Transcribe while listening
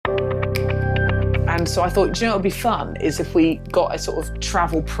And so I thought, do you know what would be fun is if we got a sort of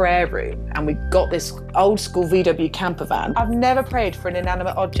travel prayer room and we got this old school VW camper van. I've never prayed for an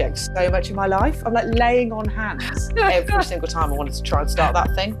inanimate object so much in my life. I'm like laying on hands every single time I wanted to try and start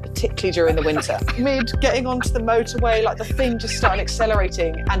that thing, particularly during the winter. Mid getting onto the motorway, like the thing just started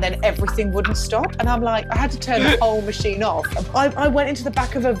accelerating and then everything wouldn't stop. And I'm like, I had to turn the whole machine off. I went into the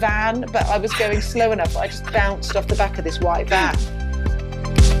back of a van, but I was going slow enough that I just bounced off the back of this white van.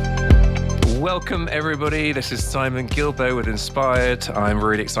 Welcome everybody, this is Simon Gilbo with Inspired. I'm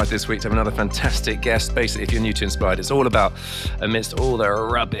really excited this week to have another fantastic guest. Basically, if you're new to Inspired, it's all about, amidst all the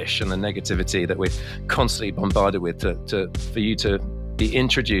rubbish and the negativity that we're constantly bombarded with, for you to be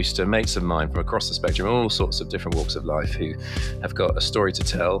introduced to mates of mine from across the spectrum, all sorts of different walks of life who have got a story to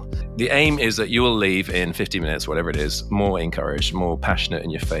tell. The aim is that you will leave in 50 minutes, whatever it is, more encouraged, more passionate in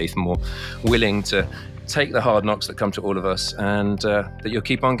your faith, more willing to take the hard knocks that come to all of us, and that you'll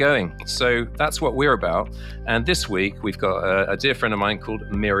keep on going. So that's what we're about. And this week we've got a dear friend of mine called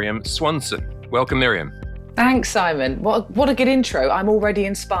Miriam Swanson. Welcome, Miriam. Thanks, Simon. What a good intro. I'm already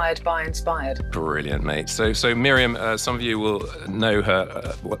inspired by Inspired. Brilliant, mate. So Miriam, some of you will know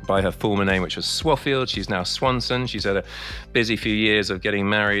her by her former name, which was Swaffield. She's now Swanson. She's had a busy few years of getting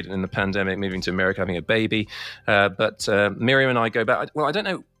married in the pandemic, moving to America, having a baby. But Miriam and I go back, well, I don't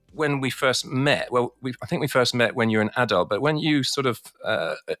know when we first met. Well, I think we first met when you were an adult, but when you sort of,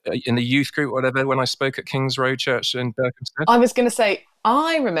 in the youth group, whatever, when I spoke at King's Road Church in Berkhamsted. I was going to say,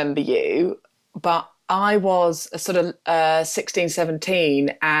 I remember you, but I was sort of 16,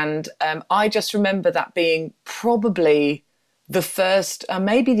 17, and I just remember that being probably the first,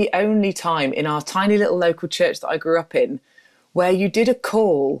 maybe the only time in our tiny little local church that I grew up in, where you did a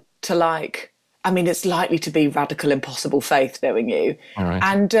call to it's likely to be radical, impossible faith, knowing you. All right.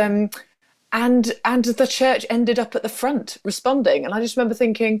 And the church ended up at the front responding. And I just remember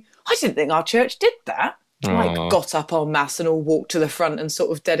thinking, I didn't think our church did that. Got up en masse and all walked to the front and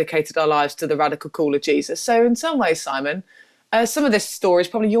sort of dedicated our lives to the radical call of Jesus. So in some ways, Simon, some of this story is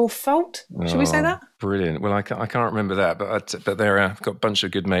probably your fault. Should we say that? Brilliant. Well, I can't remember that, but there I've got a bunch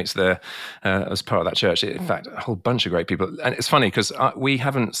of good mates there as part of that church. In fact, a whole bunch of great people. And it's funny because we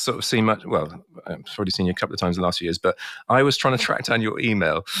haven't sort of seen much. Well, I've already seen you a couple of times in the last few years, but I was trying to track down your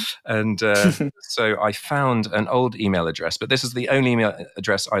email, and so I found an old email address. But this is the only email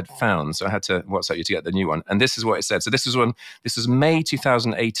address I'd found, so I had to WhatsApp you to get the new one. And this is what it said. So this is May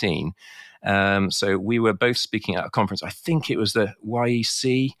 2018. So we were both speaking at a conference. I think it was the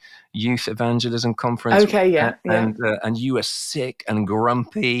YEC Youth Evangelism Conference. Okay, yeah. And you were sick and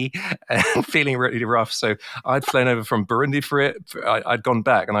grumpy and feeling really rough. So I'd flown over from Burundi for it. I'd gone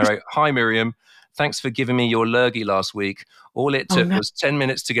back and I wrote, "Hi, Miriam. Thanks for giving me your lurgy last week. All it took was 10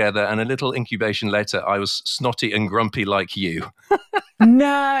 minutes together, and a little incubation later, I was snotty and grumpy like you."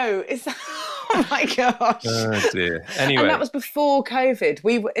 No, is that? Oh my gosh! Oh dear. Anyway, and that was before COVID.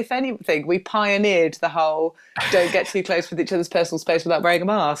 If anything, we pioneered the whole "don't get too close with each other's personal space without wearing a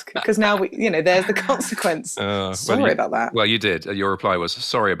mask." Because now there's the consequence. Sorry about that. Well, you did. Your reply was,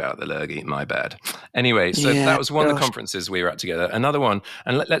 "Sorry about the lurgy. My bad." Anyway, so that was one of the conferences we were at together. Another one,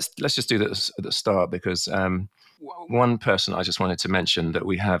 and let's just do this at the start because. One person I just wanted to mention that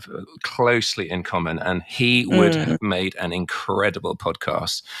we have closely in common, and he would have made an incredible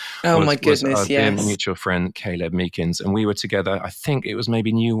podcast. My goodness, was our yes. dear mutual friend, Caleb Meekins, and we were together, I think it was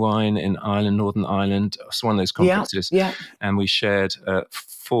maybe New Wine in Ireland, Northern Ireland, it's one of those conferences. Yeah. And we shared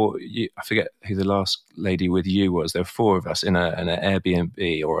I forget who the last lady with you was. There were four of us in an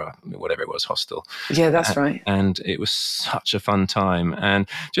Airbnb or whatever it was, hostel. Yeah, that's right. And it was such a fun time. And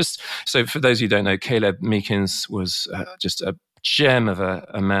just so for those who don't know, Caleb Meekins was just a gem of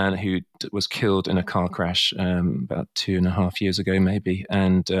a man who was killed in a car crash about 2.5 years ago, maybe.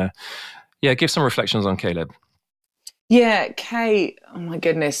 And give some reflections on Caleb. Yeah, Kay. Oh my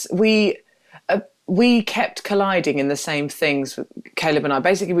goodness, we kept colliding in the same things, Caleb and I.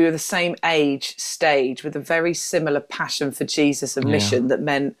 Basically, we were the same age stage with a very similar passion for Jesus and mission that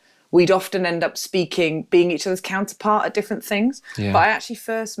meant we'd often end up being each other's counterpart at different things. Yeah. But I actually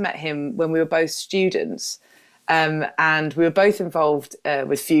first met him when we were both students, and we were both involved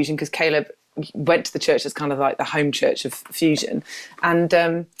with Fusion because Caleb went to the church as kind of like the home church of Fusion.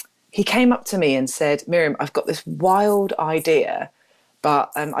 And he came up to me and said, "Miriam, I've got this wild idea, but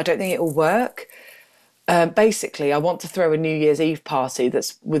I don't think it'll work. Basically, I want to throw a New Year's Eve party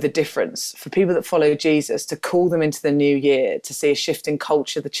that's with a difference for people that follow Jesus, to call them into the new year, to see a shift in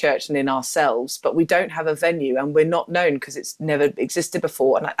culture of the church and in ourselves. But we don't have a venue and we're not known because it's never existed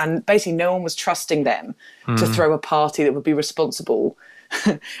before. And basically no one was trusting them to throw a party that would be responsible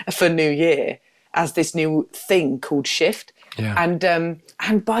for New Year as this new thing called Shift." Yeah.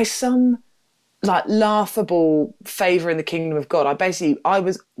 And by some like laughable favor in the kingdom of God. I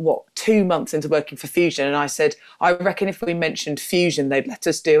was 2 months into working for Fusion, and I said, I reckon if we mentioned Fusion, they'd let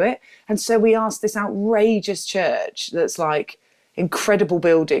us do it. And so we asked this outrageous church that's like incredible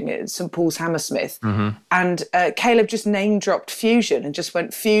building at St Paul's Hammersmith, and Caleb just name dropped Fusion and just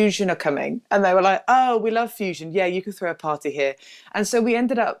went, Fusion are coming, and they were like, oh, we love Fusion, yeah, you can throw a party here. And so we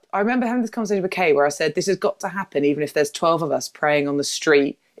ended up, I remember having this conversation with Kay where I said, this has got to happen even if there's 12 of us praying on the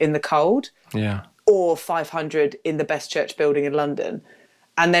street in the cold, or 500 in the best church building in London.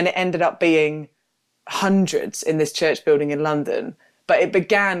 And then it ended up being hundreds in this church building in London. But it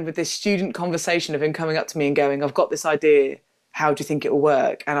began with this student conversation of him coming up to me and going, I've got this idea, how do you think it will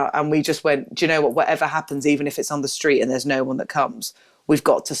work? And we just went, do you know what, whatever happens, even if it's on the street and there's no one that comes, we've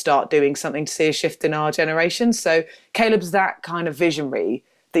got to start doing something to see a shift in our generation. So Caleb's that kind of visionary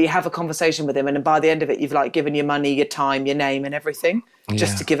that you have a conversation with him, and by the end of it, you've like given your money, your time, your name and everything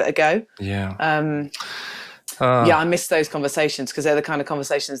just to give it a go. I miss those conversations because they're the kind of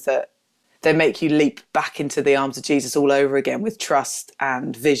conversations that they make you leap back into the arms of Jesus all over again with trust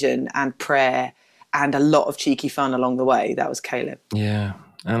and vision and prayer and a lot of cheeky fun along the way. That was Caleb. Yeah.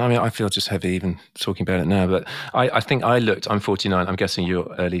 And I mean, I feel just heavy even talking about it now, but I think I'm 49. I'm guessing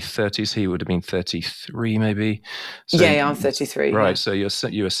you're early 30s. He would have been 33 maybe. So, yeah, I'm 33. Right. Yeah. So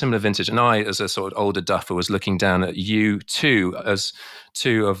you're a similar vintage. And I, as a sort of older duffer, was looking down at you too, as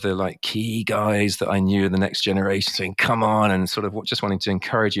two of the like key guys that I knew in the next generation, saying, come on, and sort of just wanting to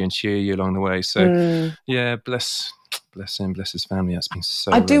encourage you and cheer you along the way. So yeah, bless him, bless his family. That's been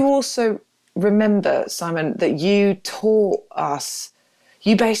so do also remember, Simon, that you taught us.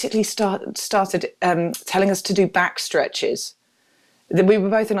 You basically started telling us to do back stretches. We were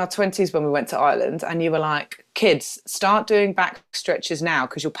both in our 20s when we went to Ireland, and you were like, kids, start doing back stretches now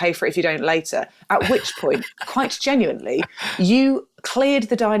because you'll pay for it if you don't later. At which point, quite genuinely, you cleared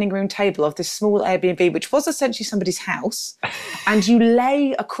the dining room table of this small Airbnb, which was essentially somebody's house, and you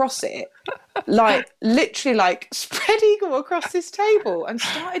lay across it, like literally like spread eagle across this table, and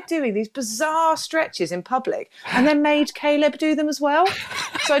started doing these bizarre stretches in public, and then made Caleb do them as well.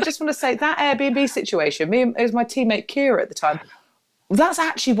 So I just want to say that Airbnb situation, it was my teammate Kira at the time, that's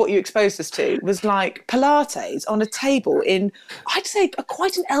actually what you exposed us to, was like Pilates on a table in, I'd say,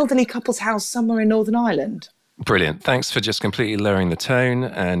 quite an elderly couple's house somewhere in Northern Ireland. Brilliant. Thanks for just completely lowering the tone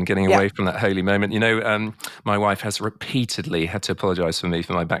and getting away from that holy moment. You know, my wife has repeatedly had to apologise for me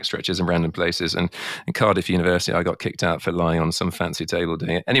for my back stretches in random places. And in Cardiff University, I got kicked out for lying on some fancy table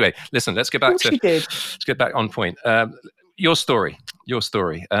doing it. Anyway, listen, let's get back let's get back on point. Your story. Tell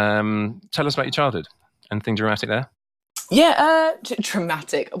us about your childhood. Anything dramatic there? Yeah,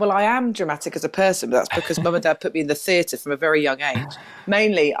 dramatic. Well, I am dramatic as a person, but that's because mum and dad put me in the theatre from a very young age.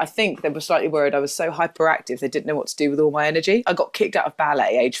 Mainly, I think they were slightly worried I was so hyperactive they didn't know what to do with all my energy. I got kicked out of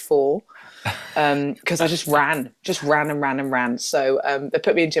ballet age 4 because I just ran. So they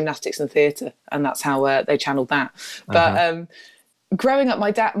put me in gymnastics and theatre, and that's how they channeled that. But growing up,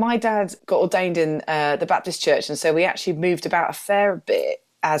 my dad got ordained in the Baptist church, and so we actually moved about a fair bit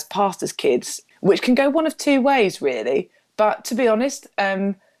as pastors' kids, which can go one of two ways, really. But to be honest,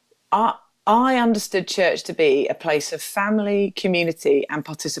 I understood church to be a place of family, community and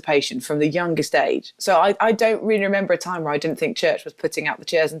participation from the youngest age. So I don't really remember a time where I didn't think church was putting out the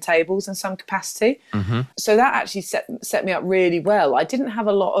chairs and tables in some capacity. So that actually set me up really well. I didn't have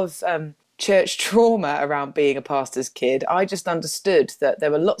a lot of church trauma around being a pastor's kid. I just understood that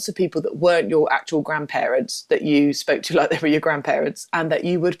there were lots of people that weren't your actual grandparents that you spoke to like they were your grandparents, and that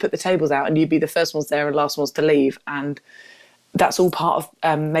you would put the tables out and you'd be the first ones there and last ones to leave. And that's all part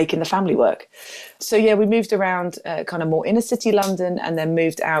of making the family work. So yeah, we moved around kind of more inner city London, and then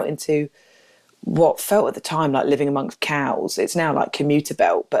moved out into what felt at the time like living amongst cows. It's now like commuter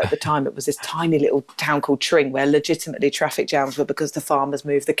belt, but at the time it was this tiny little town called Tring where legitimately traffic jams were because the farmers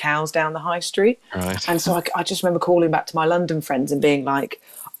moved the cows down the high street. Right. And so I just remember calling back to my London friends and being like,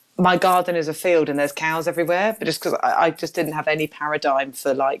 my garden is a field and there's cows everywhere, but just because I just didn't have any paradigm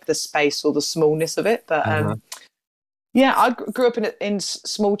for like the space or the smallness of it. But yeah, I grew up in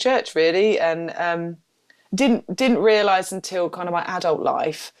small church really, and didn't realise until kind of my adult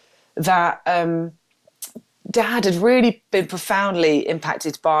life that Dad had really been profoundly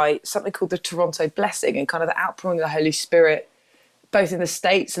impacted by something called the Toronto Blessing, and kind of the outpouring of the Holy Spirit, both in the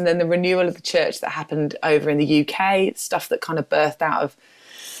States and then the renewal of the church that happened over in the UK, stuff that kind of birthed out of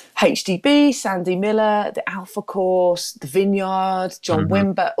HDB, Sandy Miller, the Alpha Course, the Vineyard, John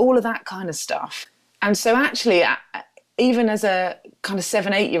Wimber, all of that kind of stuff. And so actually, even as a kind of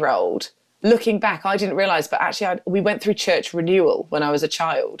 7-8-year-old, looking back, I didn't realise, but actually we went through church renewal when I was a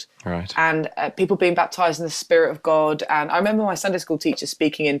child. Right. And people being baptised in the Spirit of God. And I remember my Sunday school teacher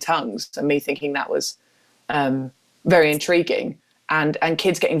speaking in tongues and me thinking that was very intriguing. And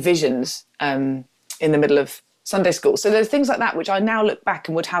kids getting visions in the middle of Sunday school. So there's things like that which I now look back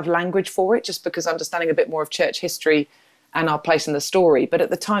and would have language for it, just because understanding a bit more of church history and our place in the story. But at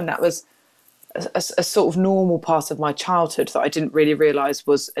the time, that was a sort of normal part of my childhood that I didn't really realise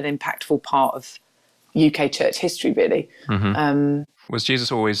was an impactful part of UK church history, really. Mm-hmm. Was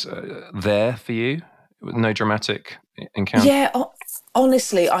Jesus always there for you? No dramatic encounter? Yeah,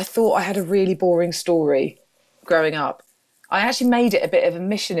 honestly, I thought I had a really boring story growing up. I actually made it a bit of a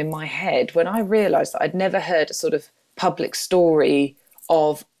mission in my head when I realised that I'd never heard a sort of public story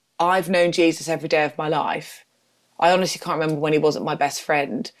of, I've known Jesus every day of my life. I honestly can't remember when he wasn't my best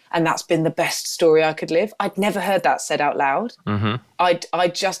friend, and that's been the best story I could live. I'd never heard that said out loud. Mm-hmm.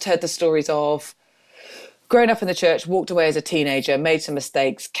 I'd just heard the stories of growing up in the church, walked away as a teenager, made some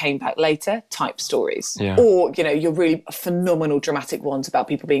mistakes, came back later type stories. Yeah. Or, your really phenomenal dramatic ones about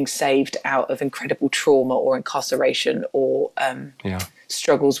people being saved out of incredible trauma or incarceration or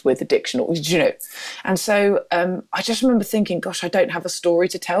struggles with addiction, or, And so I just remember thinking, gosh, I don't have a story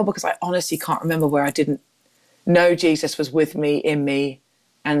to tell, because I honestly can't remember where I didn't know Jesus was with me, in me,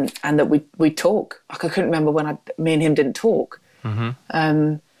 and that we talk. Like, I couldn't remember when me and him didn't talk.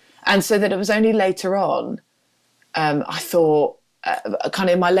 Mm-hmm. And so that it was only later on, I thought, kind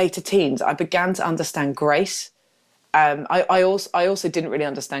of in my later teens, I began to understand grace. I also didn't really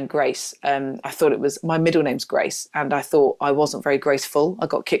understand grace. I thought it was, my middle name's Grace, and I thought I wasn't very graceful. I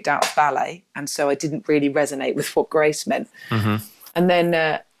got kicked out of ballet, and so I didn't really resonate with what grace meant. Mm-hmm. And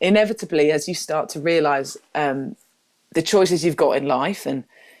then inevitably, as you start to realise the choices you've got in life, and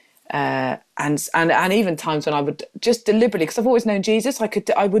even times when I would just deliberately, because I've always known Jesus,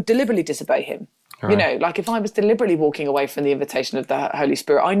 I would deliberately disobey him. Right. Like if I was deliberately walking away from the invitation of the Holy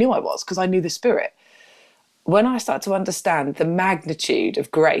Spirit, I knew I was, because I knew the Spirit. When I start to understand the magnitude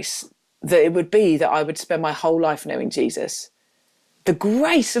of grace, that it would be that I would spend my whole life knowing Jesus, the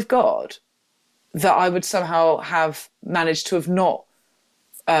grace of God, that I would somehow have managed to have not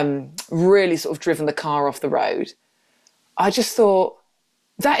really sort of driven the car off the road, I just thought,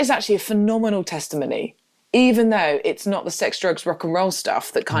 that is actually a phenomenal testimony, even though it's not the sex, drugs, rock and roll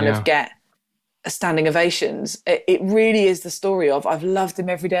stuff that kind of get standing ovations. It really is the story of, I've loved him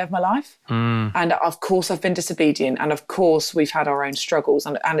every day of my life. And of course I've been disobedient. And of course we've had our own struggles,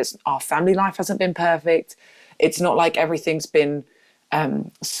 and it's, our family life hasn't been perfect. It's not like everything's been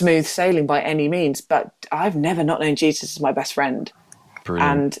smooth sailing by any means, but I've never not known Jesus as my best friend.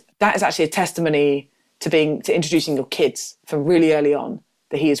 Brilliant. And that is actually a testimony to introducing your kids from really early on,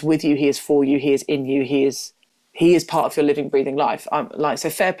 that he is with you, he is for you, he is in you, he is part of your living, breathing life. So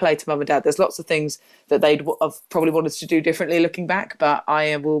fair play to mum and dad. There's lots of things that they'd have probably wanted to do differently looking back, but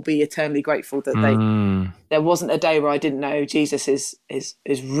I will be eternally grateful that there wasn't a day where I didn't know Jesus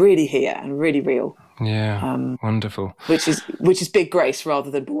is really here and really real. Yeah, wonderful. Which is big grace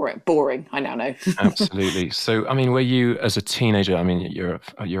rather than boring. I now know. Absolutely. So, I mean, were you as a teenager? I mean, you're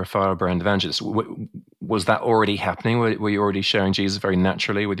a firebrand evangelist. Was that already happening? Were you already sharing Jesus very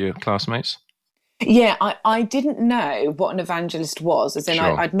naturally with your classmates? Yeah, I didn't know what an evangelist was, as in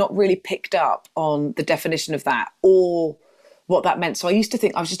Sure. I'd not really picked up on the definition of that or what that meant. So I used to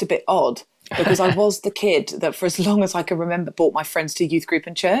think I was just a bit odd, because I was the kid that for as long as I can remember brought my friends to youth group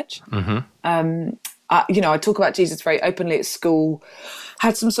and church. Mm-hmm. I talk about Jesus very openly at school,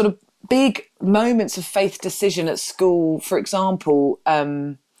 had some sort of big moments of faith decision at school. For example,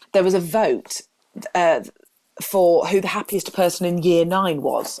 there was a vote for who the happiest person in year 9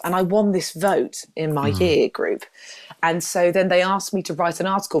 was. And I won this vote in my year group. And so then they asked me to write an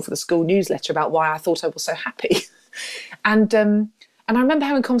article for the school newsletter about why I thought I was so happy. And I remember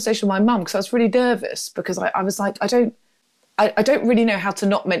having a conversation with my mum, because I was really nervous, because I was like, I don't really know how to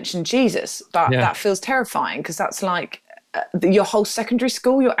not mention Jesus, but that feels terrifying, because that's like your whole secondary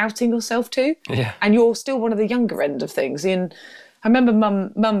school you're outing yourself to, and you're still one of the younger end of things. And I remember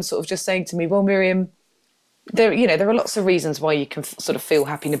mum sort of just saying to me, well, Miriam, there are lots of reasons why you can sort of feel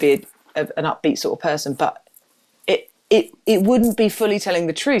happy to be an upbeat sort of person, but it wouldn't be fully telling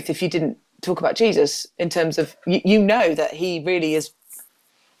the truth if you didn't talk about Jesus, in terms of, you know that he really is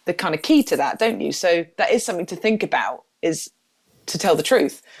the kind of key to that, don't you? So that is something to think about, is to tell the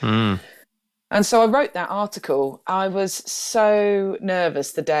truth. And so I wrote that article. I was so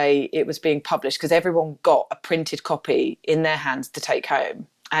nervous the day it was being published, because everyone got a printed copy in their hands to take home.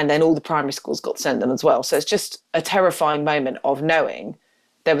 And then all the primary schools got sent them as well. So it's just a terrifying moment of knowing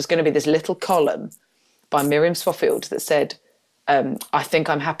there was going to be this little column by Miriam that said, I think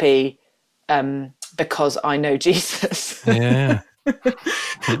I'm happy because I know Jesus. Yeah.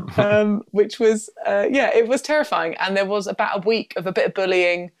 Which was, it was terrifying. And there was about a week of a bit of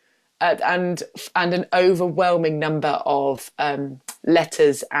bullying and an overwhelming number of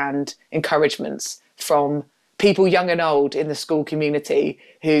letters and encouragements from people young and old in the school community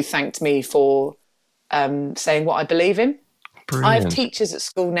who thanked me for saying what I believe in. Brilliant. I have teachers at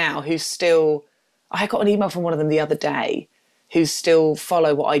school now who still, I got an email from one of them the other day, who still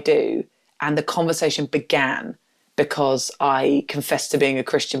follow what I do. And the conversation began because I confessed to being a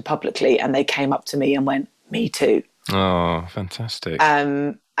Christian publicly, and they came up to me and went, "Me too." Oh, fantastic.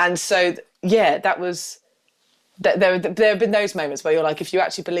 And so, that was, there have been those moments where you're like, if you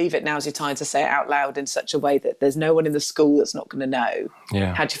actually believe it, now's your time to say it out loud in such a way that there's no one in the school that's not going to know.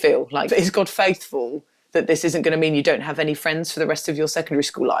 Yeah. How do you feel? Like, is God faithful that this isn't going to mean you don't have any friends for the rest of your secondary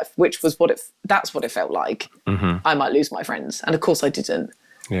school life? Which was that's what it felt like. Mm-hmm. I might lose my friends. And of course I didn't.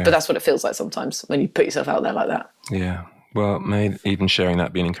 Yeah. But that's what it feels like sometimes when you put yourself out there like that. Yeah. Well, may even sharing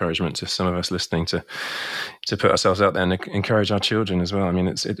that be an encouragement to some of us listening to put ourselves out there and encourage our children as well. I mean,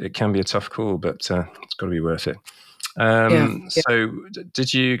 it can be a tough call, but it's got to be worth it. So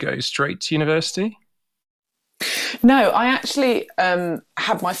did you go straight to university? No, I actually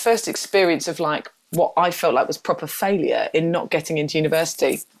had my first experience of like what I felt like was proper failure in not getting into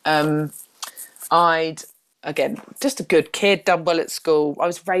university. Again, just a good kid, done well at school. I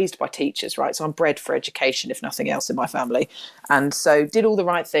was raised by teachers, right? So I'm bred for education, if nothing else, in my family. And so did all the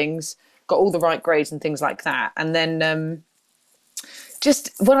right things, got all the right grades and things like that. And then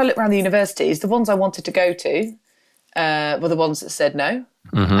just when I looked around the universities, the ones I wanted to go to were the ones that said no.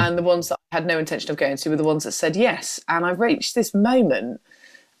 Mm-hmm. And the ones that I had no intention of going to were the ones that said yes. And I reached this moment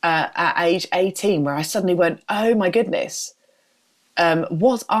at age 18 where I suddenly went, oh my goodness,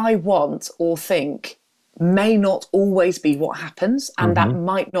 what I want or think may not always be what happens, and that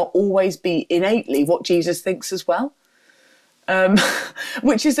might not always be innately what Jesus thinks as well,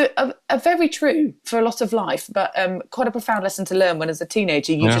 which is a very true for a lot of life, but quite a profound lesson to learn when as a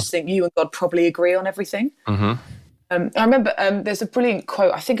teenager you just think you and God probably agree on everything. I remember there's a brilliant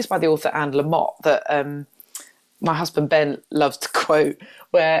quote, I think it's by the author Anne Lamott, that my husband Ben loves to quote,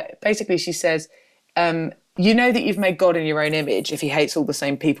 where basically she says, you know that you've made God in your own image if he hates all the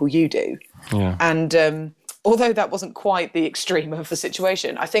same people you do. Yeah. And although that wasn't quite the extreme of the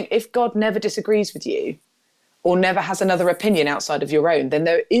situation, I think if God never disagrees with you or never has another opinion outside of your own, then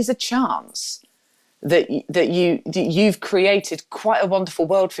there is a chance that you've created quite a wonderful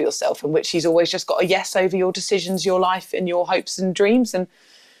world for yourself in which he's always just got a yes over your decisions, your life and your hopes and dreams. And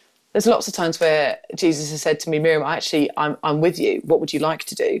there's lots of times where Jesus has said to me, Miriam, I'm with you. What would you like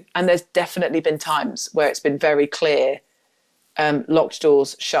to do? And there's definitely been times where it's been very clear, locked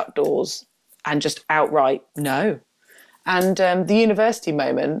doors, shut doors, and just outright no. And the university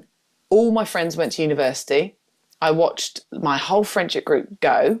moment, all my friends went to university. I watched my whole friendship group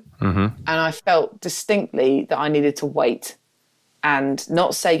go, and I felt distinctly that I needed to wait and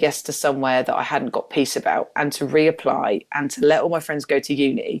not say yes to somewhere that I hadn't got peace about, and to reapply and to let all my friends go to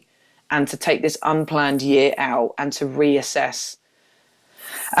uni and to take this unplanned year out and to reassess.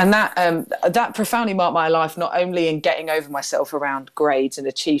 And that profoundly marked my life, not only in getting over myself around grades and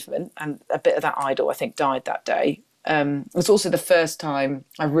achievement, and a bit of that idol, I think, died that day. It was also the first time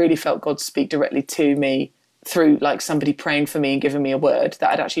I really felt God speak directly to me through like somebody praying for me and giving me a word that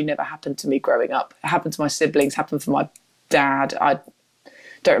had actually never happened to me growing up. It happened to my siblings, happened for my dad. I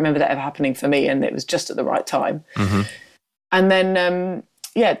don't remember that ever happening for me, and it was just at the right time. And then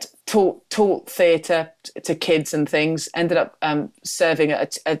taught theatre to kids and things, ended up serving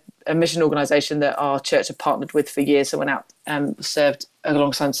at a mission organisation that our church had partnered with for years. So went out served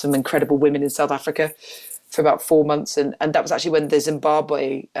alongside some incredible women in South Africa for about 4 months. And that was actually when the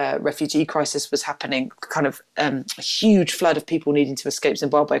Zimbabwe refugee crisis was happening, kind of a huge flood of people needing to escape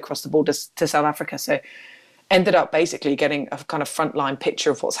Zimbabwe across the border to South Africa. So ended up basically getting a kind of frontline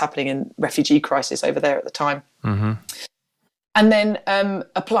picture of what's happening in refugee crisis over there at the time. And then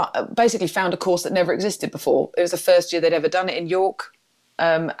basically found a course that never existed before. It was the first year they'd ever done it in York.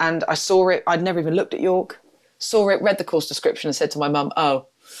 And I saw it. I'd never even looked at York. Saw it, read the course description and said to my mum,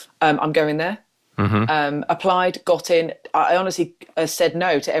 I'm going there. Applied, got in. I honestly said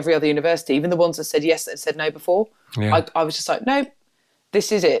no to every other university, even the ones that said yes that had said no before. Yeah. I was just like, no,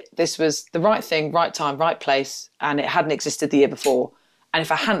 this is it. This was the right thing, right time, right place. And it hadn't existed the year before. And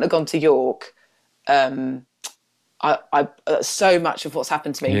if I hadn't have gone to York, so much of what's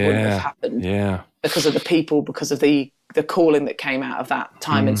happened to me wouldn't have happened because of the people, because of the the calling that came out of that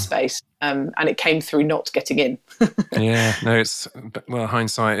time and space. And it came through not getting in. Yeah, no,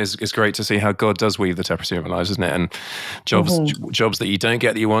 hindsight is great to see how God does weave the tapestry of our lives, isn't it? And jobs that you don't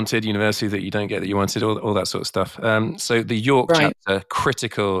get that you wanted, university that you don't get that you wanted, all that sort of stuff. So the York chapter,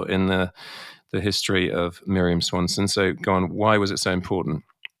 critical in the history of Miriam Swanson. So go on, why was it so important?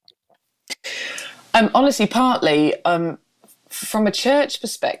 Honestly, partly from a church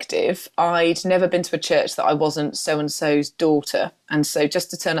perspective, I'd never been to a church that I wasn't so-and-so's daughter. And so just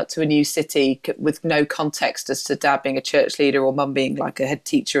to turn up to a new city with no context as to dad being a church leader or mum being like a head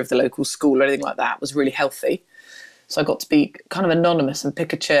teacher of the local school or anything like that was really healthy. So I got to be kind of anonymous and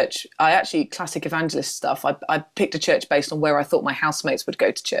pick a church. Classic evangelist stuff. I picked a church based on where I thought my housemates would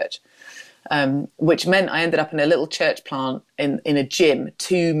go to church. Which meant I ended up in a little church plant in a gym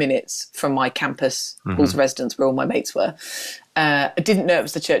 2 minutes from my campus, Paul's residence, where all my mates were. I didn't know it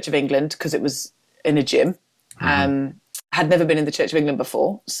was the Church of England because it was in a gym. Had never been in the Church of England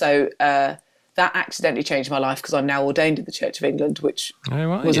before. So that accidentally changed my life because I'm now ordained in the Church of England, which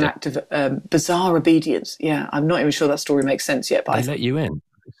was an act of bizarre obedience. Yeah, I'm not even sure that story makes sense yet. But they let you in.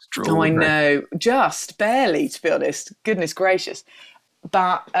 Oh, I know. Just barely, to be honest. Goodness gracious.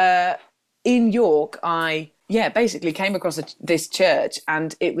 But in York, I basically came across this church,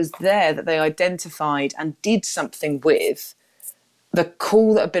 and it was there that they identified and did something with the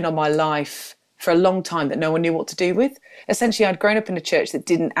call that had been on my life for a long time that no one knew what to do with. Essentially, I'd grown up in a church that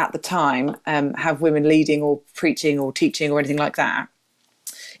didn't at the time have women leading or preaching or teaching or anything like that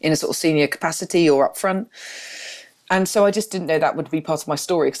in a sort of senior capacity or up front. And so I just didn't know that would be part of my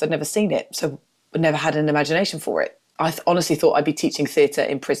story because I'd never seen it. So I never had an imagination for it. I honestly thought I'd be teaching theatre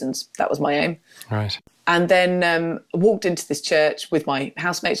in prisons. That was my aim. Right. And then walked into this church with my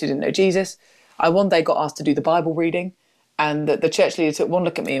housemates who didn't know Jesus. I one day got asked to do the Bible reading, and the church leader took one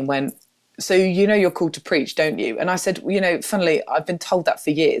look at me and went, "So you know you're called to preach, don't you?" And I said, well, funnily, I've been told that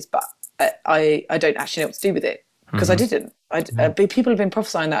for years, but I don't actually know what to do with it because I didn't. People have been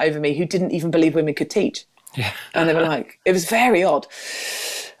prophesying that over me who didn't even believe women could teach. Yeah. And they were like, it was very odd.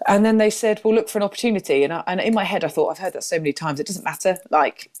 And then they said, well, look for an opportunity. And in my head, I thought, I've heard that so many times, it doesn't matter.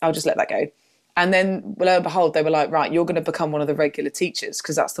 Like, I'll just let that go. And then, lo and behold, they were like, right, you're going to become one of the regular teachers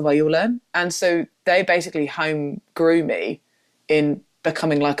because that's the way you'll learn. And so they basically home grew me in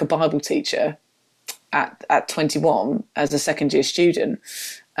becoming like a Bible teacher at 21 as a second year student.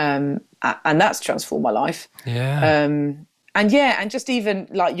 And that's transformed my life. Yeah. And just even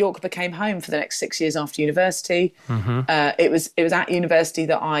like York became home for the next 6 years after university. It was at university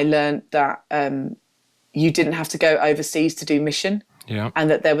that I learned that you didn't have to go overseas to do mission, and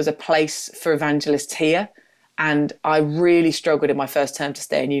that there was a place for evangelists here. And I really struggled in my first term to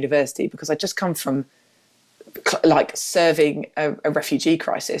stay in university because I'd just come from like serving a refugee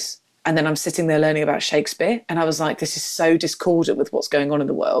crisis. And then I'm sitting there learning about Shakespeare. And I was like, this is so discordant with what's going on in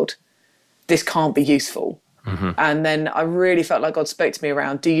the world. This can't be useful. And then I really felt like God spoke to me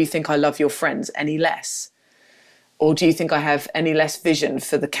around, do you think I love your friends any less? Or do you think I have any less vision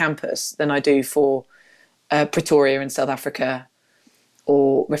for the campus than I do for Pretoria in South Africa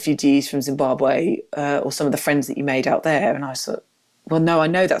or refugees from Zimbabwe or some of the friends that you made out there? And I thought, well, no, I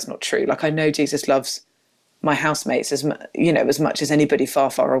know that's not true. Like, I know Jesus loves my housemates as much as anybody far,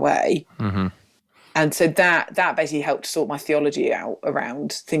 far away. And so that basically helped sort my theology out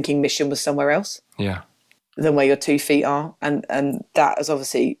around thinking mission was somewhere else. Yeah. Than where your 2 feet are. And that has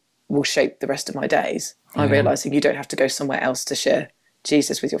obviously will shape the rest of my days. I realising you don't have to go somewhere else to share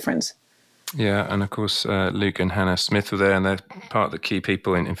Jesus with your friends. Yeah, and of course, Luke and Hannah Smith were there, and they're part of the key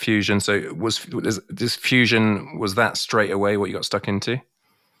people in Fusion. So was this Fusion, was that straight away what you got stuck into?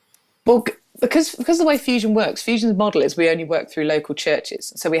 Well, because the way Fusion's model is we only work through local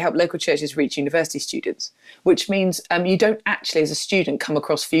churches. So we help local churches reach university students, which means you don't actually, as a student, come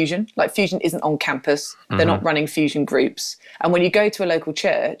across Fusion. Like, Fusion isn't on campus. They're not running Fusion groups. And when you go to a local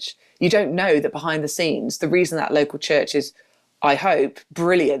church, you don't know that behind the scenes, the reason that local church is, I hope,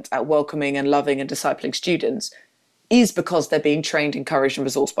 brilliant at welcoming and loving and discipling students is because they're being trained, encouraged and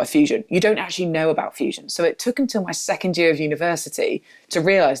resourced by Fusion. You don't actually know about Fusion. So it took until my second year of university to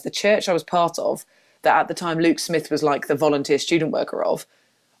realise the church I was part of, that at the time Luke Smith was like the volunteer student worker of,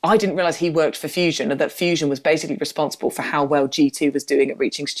 I didn't realise he worked for Fusion and that Fusion was basically responsible for how well G2 was doing at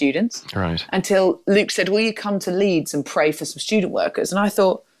reaching students. Right. Until Luke said, will you come to Leeds and pray for some student workers? And I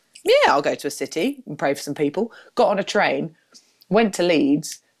thought, yeah, I'll go to a city and pray for some people. Got on a train, went to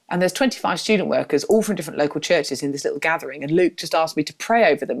Leeds, and there's 25 student workers, all from different local churches in this little gathering. And Luke just asked me to pray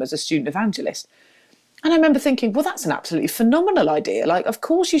over them as a student evangelist. And I remember thinking, well, that's an absolutely phenomenal idea. Like, of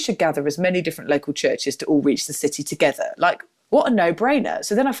course you should gather as many different local churches to all reach the city together. Like, what a no-brainer.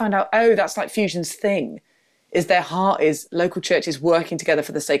 So then I found out, oh, that's like Fusion's thing, is their heart is local churches working together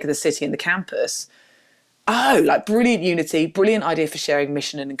for the sake of the city and the campus. Oh, like brilliant unity, brilliant idea for sharing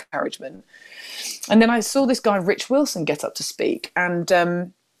mission and encouragement. And then I saw this guy, Rich Wilson, get up to speak, and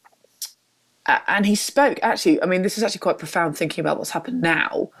he spoke, actually, I mean, this is actually quite profound thinking about what's happened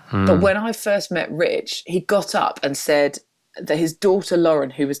now. But when I first met Rich, he got up and said that his daughter, Lauren,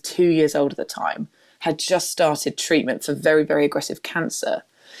 who was 2 years old at the time, had just started treatment for very, very aggressive cancer.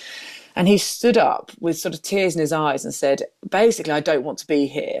 And he stood up with sort of tears in his eyes and said, basically, I don't want to be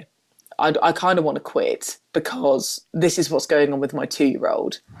here. I kind of want to quit because this is what's going on with my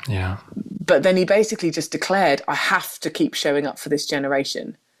 2-year-old. Yeah. But then he basically just declared, I have to keep showing up for this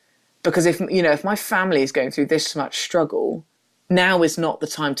generation. Because if my family is going through this much struggle, now is not the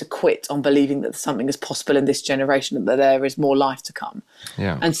time to quit on believing that something is possible in this generation and that there is more life to come.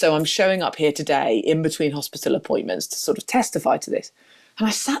 Yeah. And so I'm showing up here today in between hospital appointments to sort of testify to this. And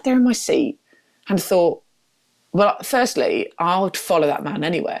I sat there in my seat and thought, well, firstly, I would follow that man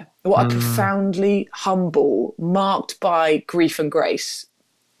anywhere. What a profoundly humble, marked by grief and grace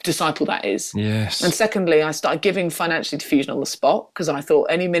disciple that is. Yes. And secondly, I started giving financially to Fusion on the spot because I thought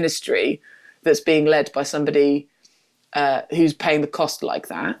any ministry that's being led by somebody who's paying the cost like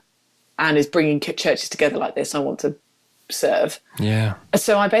that and is bringing churches together like this, I want to serve. Yeah.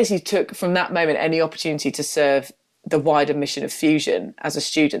 So I basically took from that moment any opportunity to serve the wider mission of Fusion as a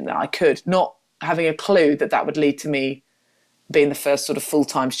student that I could, not having a clue that that would lead to me being the first sort of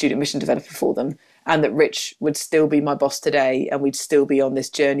full-time student mission developer for them, and that Rich would still be my boss today and we'd still be on this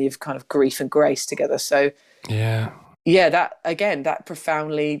journey of kind of grief and grace together. So yeah, that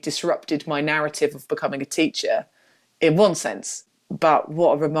profoundly disrupted my narrative of becoming a teacher in one sense, but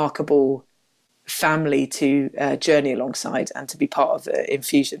what a remarkable family to journey alongside and to be part of in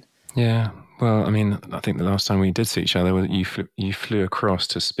Fusion. Yeah. Well, I mean, I think the last time we did see each other, you flew across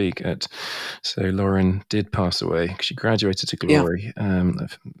to speak at. So Lauren did pass away. She graduated to glory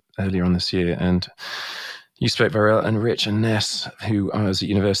earlier on this year, and you spoke very well. And Rich and Ness, who I was at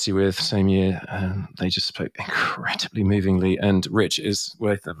university with same year, they just spoke incredibly movingly. And Rich is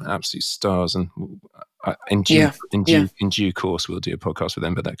with them, absolute stars. And in due course, we'll do a podcast with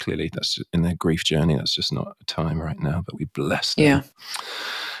them. But that's just, in their grief journey. That's just not a time right now. But we bless them. Yeah.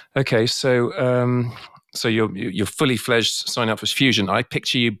 Okay, so you're fully fledged signing up for Fusion. I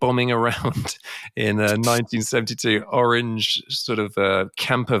picture you bombing around in a 1972 orange sort of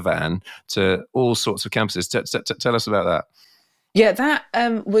camper van to all sorts of campuses. Tell us about that. Yeah,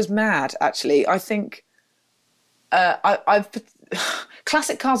 that was mad, actually. I think I've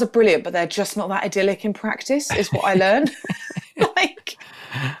classic cars are brilliant, but they're just not that idyllic in practice, is what I learned. Like,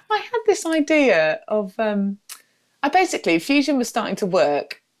 I had this idea of... Fusion was starting to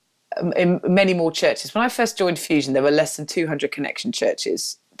work in many more churches. When I first joined Fusion, there were less than 200 connection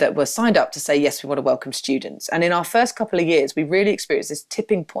churches that were signed up to say, yes, we want to welcome students. And in our first couple of years, we really experienced this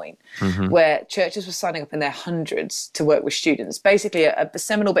tipping point where churches were signing up in their hundreds to work with students. Basically, a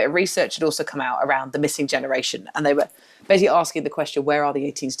seminal bit of research had also come out around the missing generation. And they were basically asking the question, where are the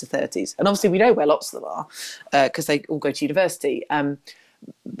 18s to 30s? And obviously, we know where lots of them are because they all go to university. And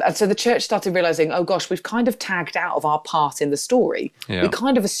so the church started realizing, oh gosh, we've kind of tagged out of our part in the story. Yeah. We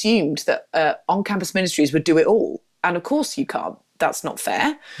kind of assumed that on-campus ministries would do it all. And of course you can't. That's not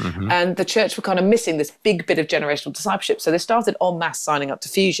fair. And the church were kind of missing this big bit of generational discipleship. So they started en masse signing up to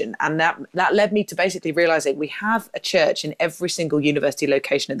Fusion. And that led me to basically realizing we have a church in every single university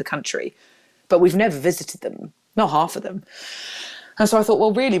location in the country, but we've never visited them, not half of them. And so I thought,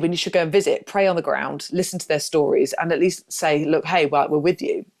 well, really, when you should go and visit, pray on the ground, listen to their stories, and at least say, look, hey, well, we're with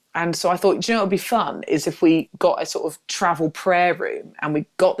you. And so I thought, do you know what would be fun is if we got a sort of travel prayer room and we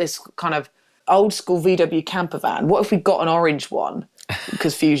got this kind of old school VW camper van. What if we got an orange one?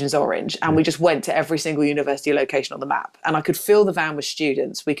 Because Fusion's orange, and we just went to every single university location on the map. And I could fill the van with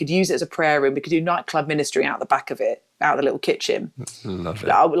students. We could use it as a prayer room. We could do nightclub ministry out the back of it, out the little kitchen. Love it.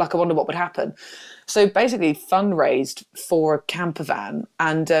 Like I wonder what would happen. So basically fundraised for a camper van.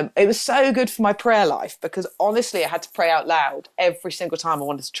 And it was so good for my prayer life because honestly, I had to pray out loud every single time I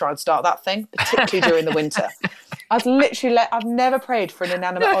wanted to try and start that thing, particularly during the winter. I've never prayed for an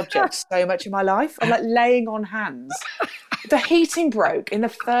inanimate object so much in my life. I'm like laying on hands. The heating broke in the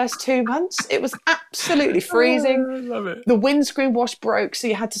first 2 months. It was absolutely freezing. Oh, I love it. The windscreen wash broke, so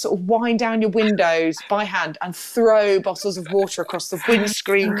you had to sort of wind down your windows by hand and throw bottles of water across the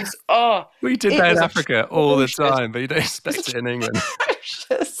windscreen. We did that in Africa all the time, but you don't expect it in England.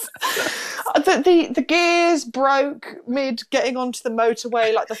 The gears broke mid getting onto the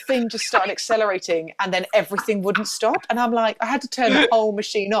motorway. Like the thing just started accelerating, and then everything wouldn't stop. And I'm like, I had to turn the whole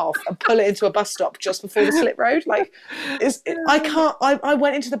machine off and pull it into a bus stop just before the slip road. Like, I can't. I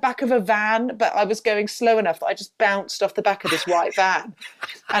went into the back of a van, but I was going slow enough that I just bounced off the back of this white van,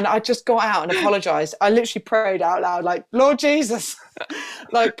 and I just got out and apologized. I literally prayed out loud, like, Lord Jesus,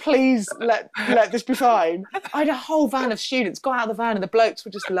 like, please let this be fine. I had a whole van of students got out of the van, and the blokes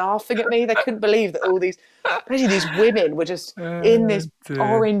were just laughing at me. They couldn't believe that all these, especially these women, were just in this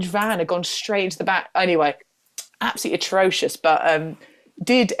orange van, had gone straight into the back. Anyway, absolutely atrocious. But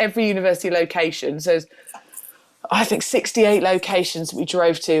did every university location. So I think 68 locations we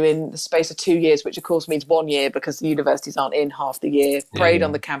drove to in the space of 2 years, which of course means 1 year because the universities aren't in half the year. Prayed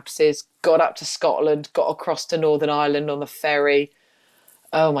on the campuses, got up to Scotland, got across to Northern Ireland on the ferry.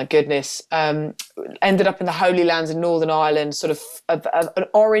 Oh my goodness. Ended up in the Holy Lands in Northern Ireland, sort of an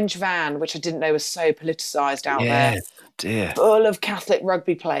orange van, which I didn't know was so politicised out there. Dear. Full of Catholic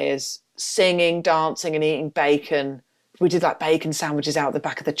rugby players, singing, dancing and eating bacon. We did like bacon sandwiches out the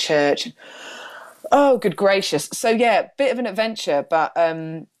back of the church. Oh, good gracious. So yeah, bit of an adventure, but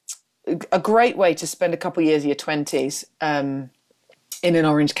a great way to spend a couple of years of your 20s in an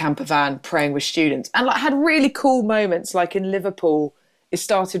orange camper van praying with students. And like had really cool moments, like in Liverpool, it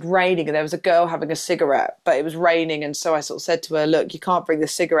started raining and there was a girl having a cigarette, but it was raining. And so I sort of said to her, look, you can't bring the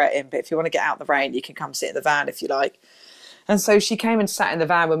cigarette in, but if you want to get out in the rain, you can come sit in the van if you like. And so she came and sat in the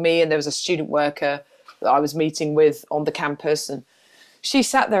van with me, and there was a student worker that I was meeting with on the campus, and she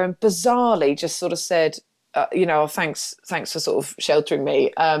sat there and bizarrely just sort of said, thanks for sort of sheltering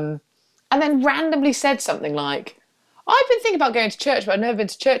me. And then randomly said something like, I've been thinking about going to church, but I've never been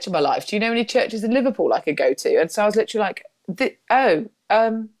to church in my life. Do you know any churches in Liverpool I could go to? And so I was literally like,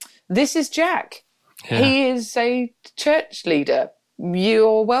 this is Jack. Yeah. He is a church leader.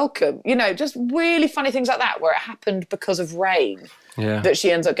 You're welcome. Just really funny things like that where it happened because of rain that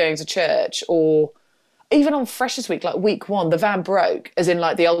she ends up going to church. Or even on Freshers Week, like week 1, the van broke, as in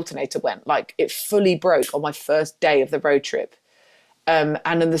like the alternator went, like it fully broke on my first day of the road trip. And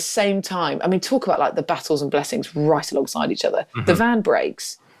at the same time, I mean, talk about like the battles and blessings right alongside each other. Mm-hmm. The van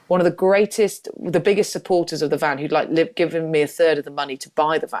breaks. One of the biggest supporters of the van, who'd like given me a third of the money to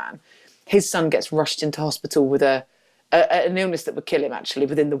buy the van, his son gets rushed into hospital with an illness that would kill him actually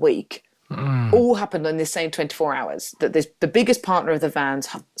within the week. All happened in the same 24 hours. That the biggest partner of the van's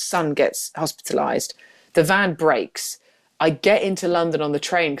son gets hospitalised. The van breaks. I get into London on the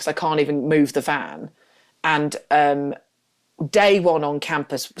train because I can't even move the van. And day 1 on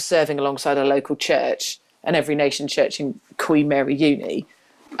campus, serving alongside a local church, an Every Nation church in Queen Mary Uni,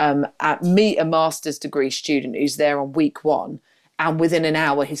 meet a master's degree student who's there on week 1, and within an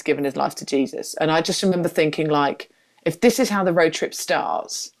hour he's given his life to Jesus. And I just remember thinking, like, if this is how the road trip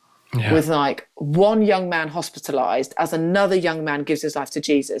starts, with like one young man hospitalised as another young man gives his life to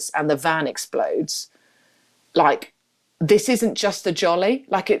Jesus and the van explodes, like, this isn't just a jolly.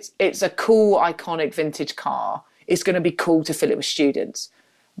 Like, it's a cool, iconic vintage car. It's going to be cool to fill it with students.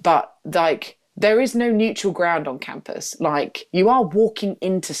 But like, there is no neutral ground on campus. Like, you are walking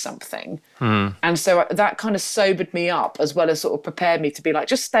into something. And so that kind of sobered me up, as well as sort of prepared me to be like,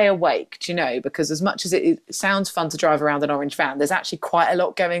 just stay awake, because as much as it sounds fun to drive around an orange van, there's actually quite a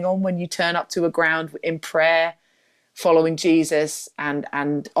lot going on when you turn up to a ground in prayer, following Jesus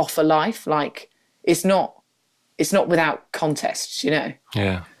and offer life. Like, it's not without contests,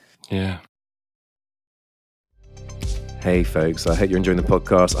 Yeah. Hey folks, I hope you're enjoying the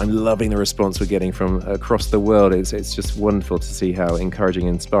podcast. I'm loving the response we're getting from across the world. It's just wonderful to see how encouraging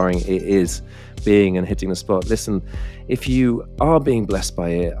and inspiring it is being and hitting the spot. Listen, if you are being blessed by